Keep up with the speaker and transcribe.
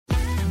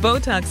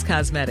Botox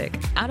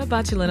Cosmetic, out of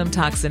botulinum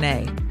toxin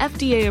A,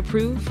 FDA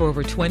approved for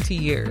over 20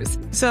 years.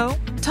 So,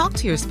 talk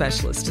to your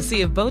specialist to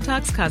see if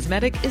Botox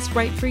Cosmetic is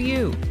right for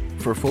you.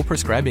 For full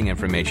prescribing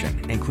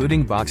information,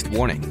 including boxed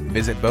warning,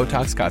 visit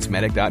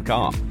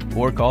BotoxCosmetic.com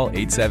or call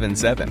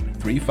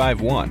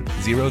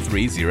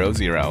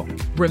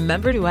 877-351-0300.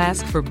 Remember to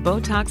ask for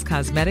Botox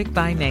Cosmetic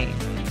by name.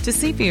 To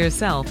see for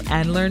yourself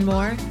and learn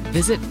more,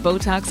 visit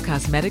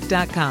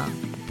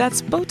BotoxCosmetic.com.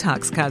 That's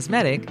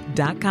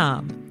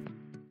BotoxCosmetic.com.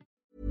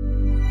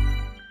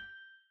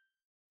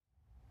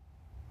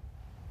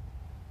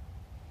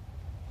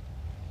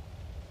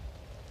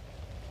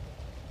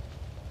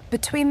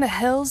 Between the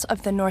hills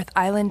of the North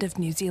Island of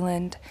New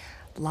Zealand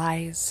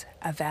lies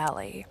a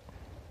valley.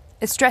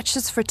 It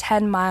stretches for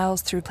 10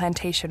 miles through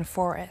plantation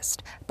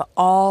forest, but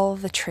all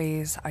the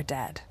trees are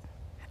dead.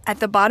 At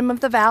the bottom of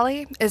the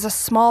valley is a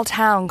small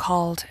town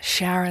called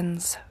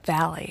Sharon's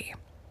Valley.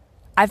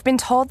 I've been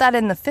told that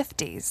in the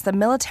 50s, the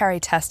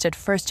military tested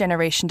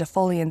first-generation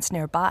defoliants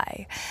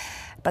nearby,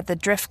 but the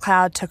drift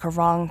cloud took a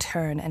wrong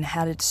turn and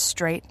headed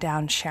straight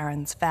down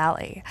Sharon's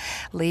Valley,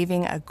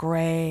 leaving a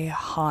gray,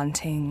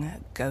 haunting,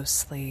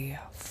 ghostly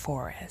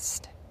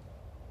forest.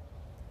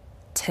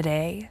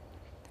 Today,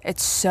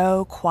 it's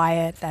so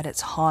quiet that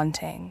it's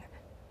haunting.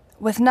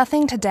 With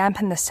nothing to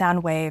dampen the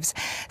sound waves,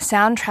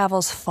 sound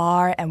travels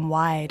far and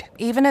wide.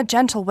 Even a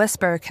gentle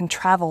whisper can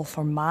travel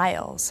for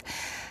miles.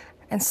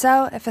 And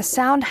so, if a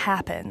sound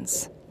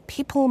happens,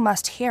 people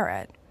must hear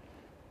it.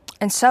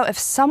 And so if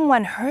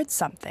someone heard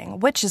something,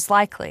 which is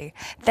likely,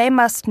 they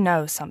must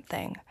know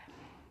something.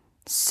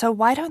 So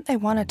why don't they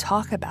want to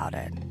talk about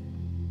it?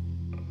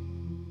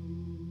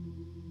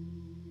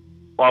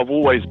 I've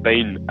always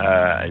been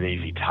an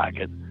easy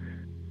target.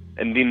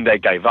 And then they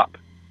gave up,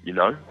 you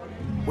know?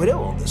 We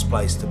don't want this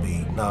place to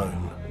be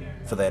known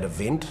for that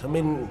event. I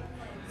mean,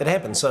 it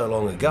happened so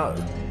long ago.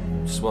 It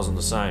just wasn't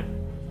the same.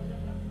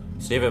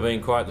 It's never been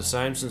quite the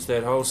same since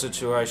that whole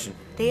situation.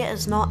 There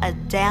is not a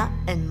doubt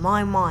in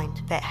my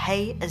mind that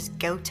he is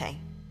guilty.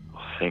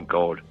 Oh, thank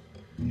God.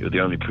 You're the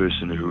only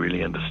person who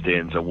really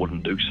understands I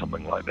wouldn't do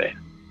something like that.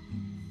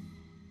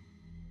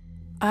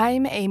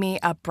 I'm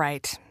Amy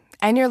Upright,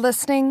 and you're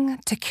listening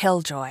to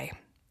Killjoy,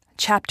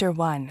 Chapter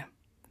 1,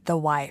 The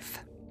Wife.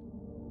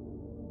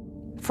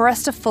 For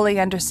us to fully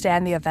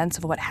understand the events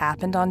of what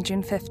happened on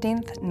June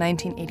 15th,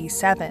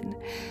 1987,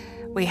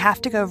 we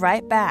have to go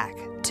right back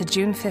to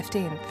June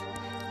 15th,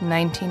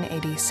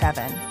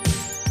 1987.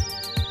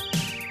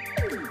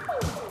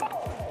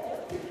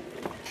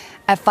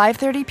 At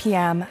 5:30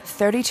 p.m.,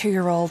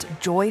 32-year-old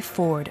Joy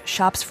Ford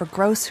shops for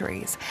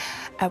groceries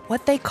at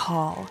what they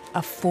call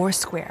a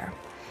Foursquare.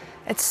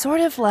 It's sort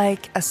of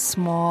like a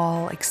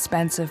small,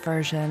 expensive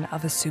version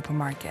of a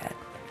supermarket.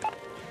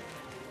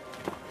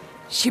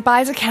 She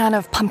buys a can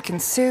of pumpkin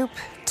soup,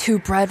 2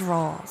 bread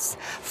rolls,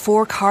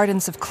 4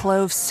 cartons of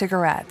clove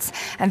cigarettes,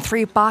 and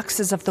 3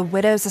 boxes of the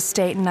Widow's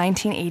Estate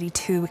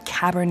 1982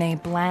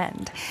 Cabernet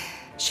Blend.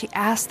 She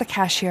asks the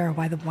cashier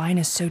why the wine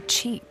is so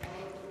cheap.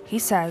 He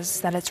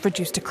says that it's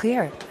reduced to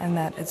clear and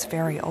that it's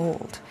very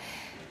old.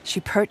 She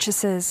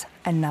purchases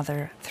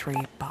another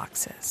 3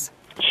 boxes.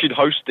 She'd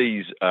host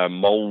these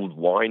mulled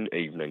wine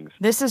evenings.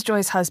 This is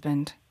Joy's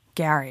husband,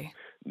 Gary.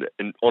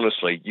 And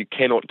honestly, you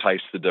cannot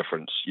taste the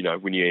difference. You know,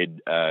 when you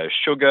add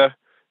sugar,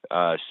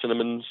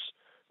 cinnamons,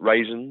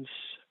 raisins,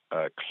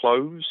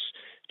 cloves,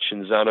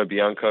 Cinzano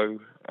Bianco.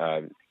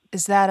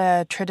 Is that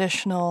a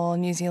traditional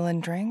New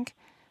Zealand drink?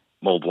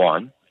 Mulled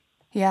wine?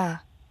 Yeah.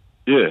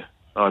 Yeah,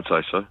 I'd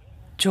say so.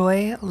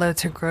 Joy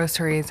loads her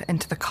groceries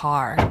into the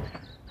car.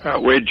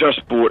 We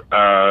just bought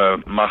a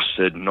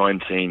mustard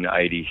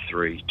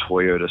 1983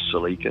 Toyota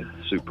Celica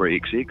Supra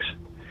XX.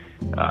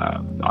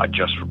 I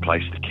just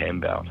replaced the cam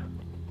belt.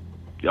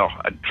 Oh,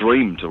 a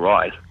dream to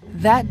ride.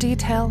 That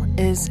detail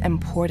is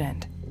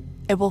important.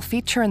 It will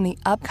feature in the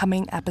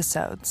upcoming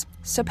episodes,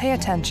 so pay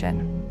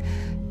attention.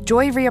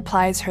 Joy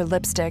reapplies her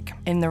lipstick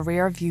in the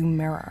rear-view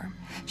mirror.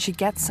 She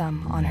gets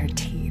some on her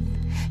teeth.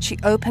 She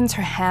opens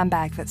her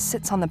handbag that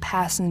sits on the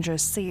passenger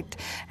seat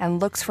and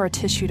looks for a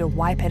tissue to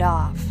wipe it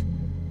off.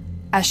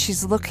 As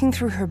she's looking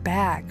through her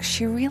bag,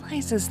 she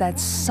realizes that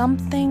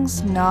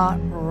something's not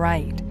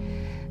right.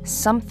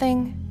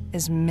 Something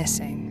is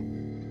missing.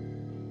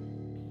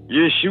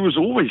 Yeah, she was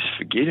always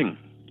forgetting.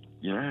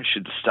 You know,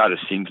 she'd start a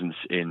sentence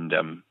and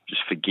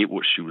just forget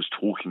what she was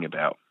talking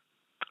about.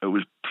 It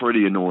was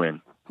pretty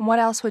annoying. What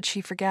else would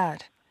she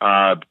forget?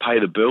 Pay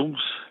the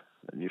bills,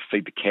 and you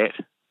feed the cat.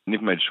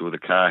 Never made sure the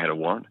car had a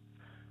warrant.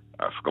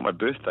 I forgot my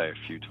birthday a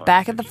few times.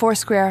 Back at the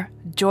Foursquare,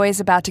 Joy's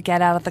about to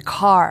get out of the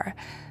car,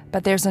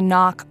 but there's a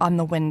knock on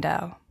the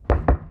window.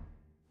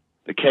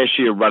 The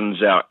cashier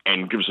runs out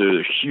and gives her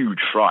a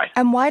huge fright.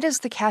 And why does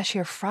the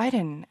cashier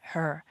frighten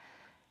her?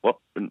 What?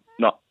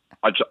 No,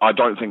 I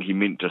don't think he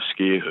meant to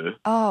scare her.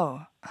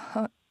 Oh,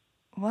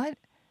 what?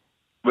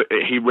 But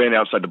he ran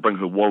outside to bring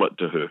her wallet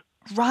to her.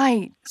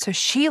 Right, so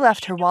she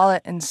left her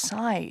wallet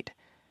inside.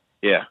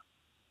 Yeah.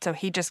 So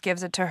he just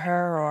gives it to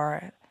her,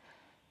 or...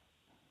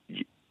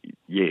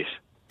 Yes.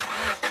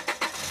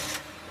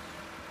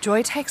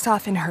 Joy takes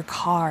off in her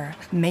car,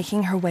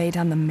 making her way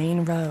down the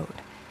main road.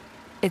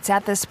 It's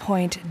at this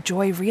point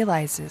Joy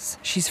realizes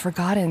she's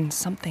forgotten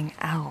something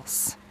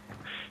else.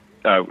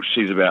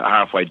 She's about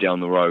halfway down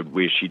the road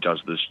where she does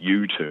this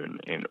U-turn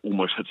and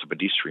almost hits a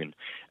pedestrian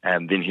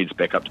and then heads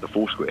back up to the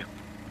Foursquare.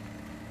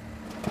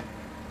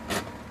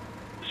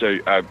 So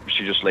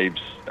she just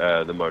leaves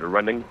the motor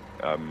running.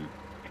 The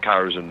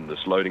car is in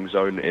this loading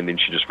zone and then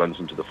she just runs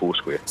into the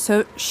Foursquare.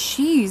 So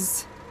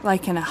she's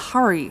like in a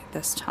hurry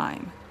this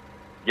time.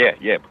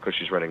 Yeah, because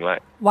she's running late.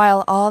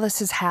 While all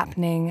this is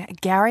happening,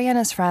 Gary and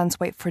his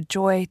friends wait for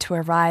Joy to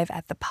arrive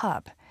at the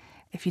pub.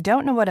 If you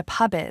don't know what a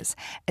pub is,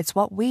 it's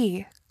what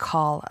we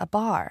call a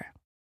bar.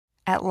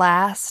 At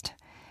last,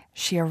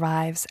 she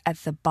arrives at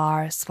the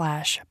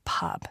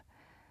bar/pub.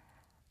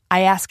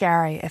 I ask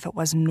Gary if it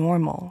was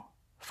normal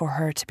for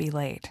her to be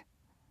late.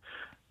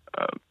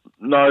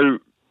 No,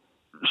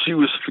 she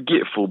was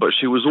forgetful, but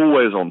she was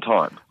always on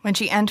time. When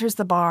she enters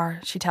the bar,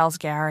 she tells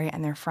Gary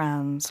and their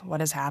friends what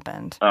has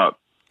happened.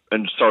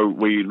 And so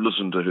we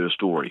listened to her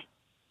story.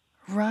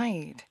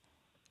 Right.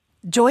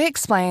 Joy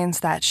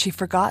explains that she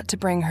forgot to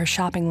bring her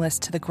shopping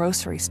list to the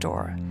grocery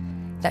store,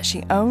 that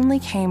she only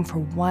came for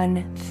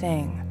one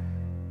thing,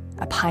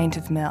 a pint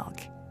of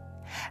milk.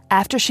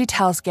 After she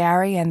tells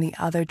Gary and the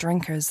other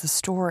drinkers the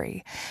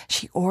story,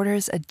 she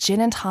orders a gin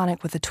and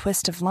tonic with a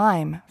twist of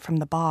lime from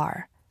the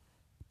bar.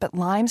 But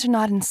limes are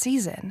not in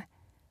season.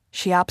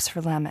 She opts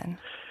for lemon.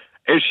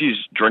 As she's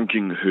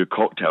drinking her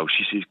cocktail,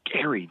 she says,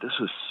 "Gary, this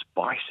is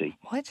spicy."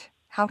 What?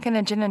 How can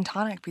a gin and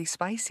tonic be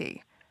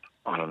spicy?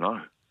 I don't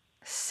know.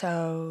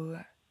 So...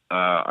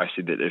 I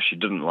said that if she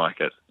didn't like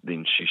it,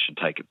 then she should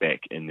take it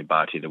back and the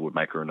bartender would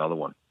make her another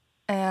one.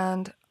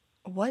 And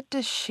what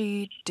does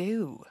she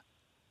do?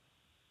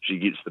 She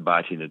gets the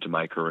bartender to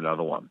make her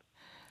another one.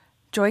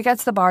 Joy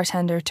gets the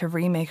bartender to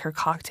remake her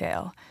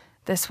cocktail.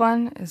 This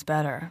one is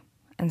better,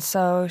 and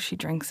so she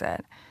drinks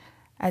it.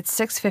 At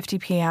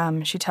 6:50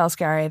 p.m., she tells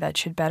Gary that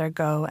she'd better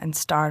go and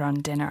start on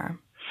dinner.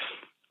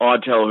 I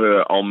tell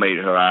her I'll meet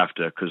her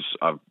after because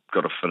I've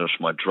got to finish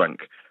my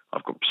drink.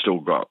 I've still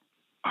got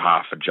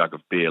half a jug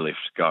of beer left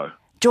to go.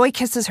 Joy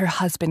kisses her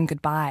husband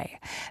goodbye.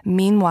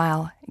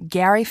 Meanwhile,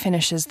 Gary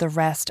finishes the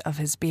rest of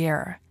his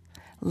beer.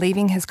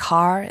 Leaving his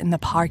car in the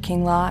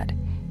parking lot,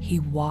 he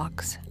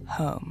walks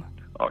home.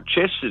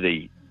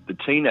 Chastity, the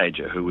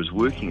teenager who was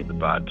working at the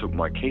bar, took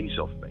my keys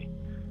off me.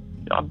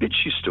 I bet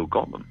she's still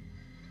got them.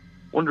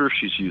 Wonder if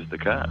she's used the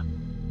car.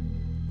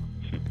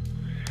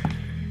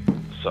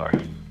 So,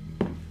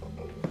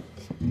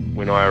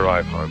 when I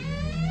arrive home,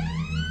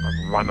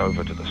 I run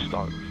over to the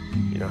stove,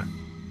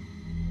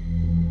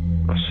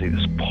 I see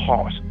this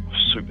pot of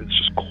soup that's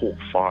just caught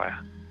fire.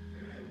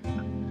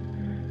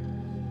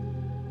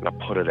 And I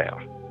put it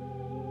out.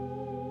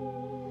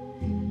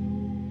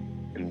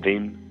 And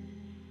then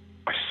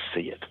I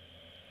see it.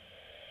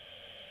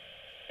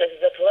 This is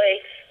the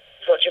police.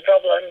 What's your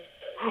problem?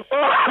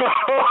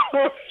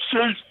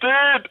 She's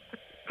dead!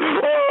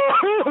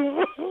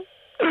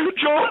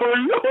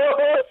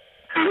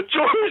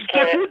 Joy's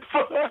dead!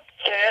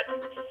 Sir,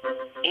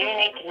 you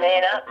need to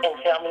man up and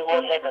tell me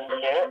what happened,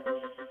 sir.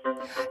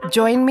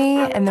 Join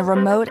me in the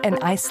remote and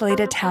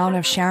isolated town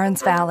of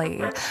Sharon's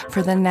Valley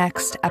for the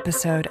next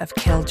episode of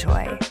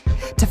Killjoy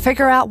to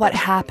figure out what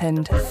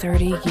happened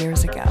 30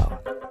 years ago.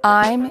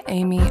 I'm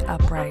Amy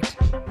Upright.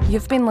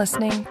 You've been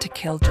listening to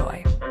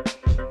Killjoy.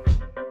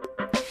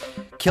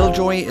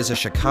 Killjoy is a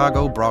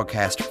Chicago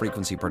broadcast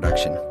frequency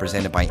production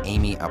presented by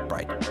Amy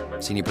Upright.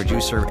 Senior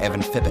producer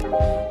Evan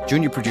Fibbett.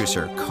 Junior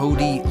producer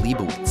Cody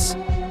Leibowitz.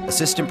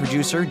 Assistant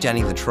producer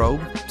Danny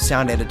Latrobe.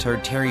 Sound editor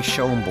Terry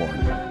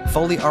Schoenborn.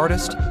 Foley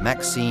artist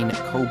Maxine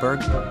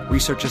Coburg.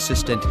 Research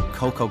assistant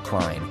Coco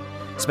Klein.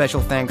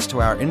 Special thanks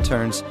to our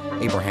interns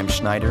Abraham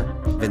Schneider,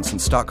 Vincent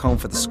Stockholm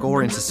for the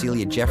score, and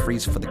Cecilia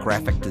Jeffries for the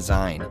graphic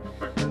design.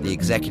 The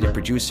executive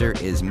producer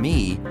is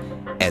me,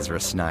 Ezra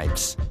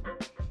Snipes.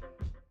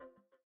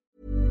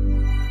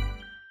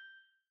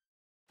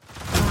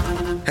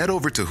 Head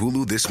over to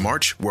Hulu this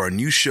March, where our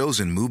new shows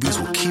and movies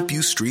will keep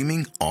you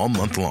streaming all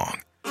month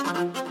long.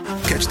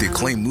 Catch the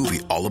acclaimed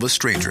movie All of Us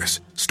Strangers,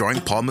 starring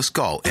Paul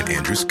Mescal and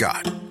Andrew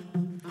Scott.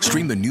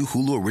 Stream the new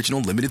Hulu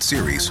original limited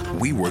series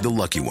We Were the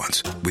Lucky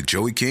Ones with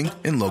Joey King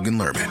and Logan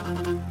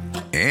Lerman.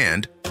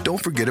 And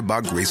don't forget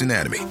about Grey's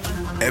Anatomy.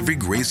 Every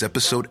Grey's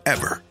episode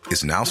ever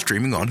is now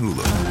streaming on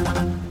Hulu.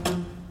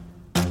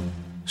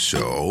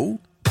 So,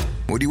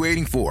 what are you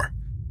waiting for?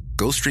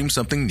 Go stream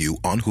something new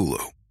on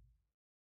Hulu.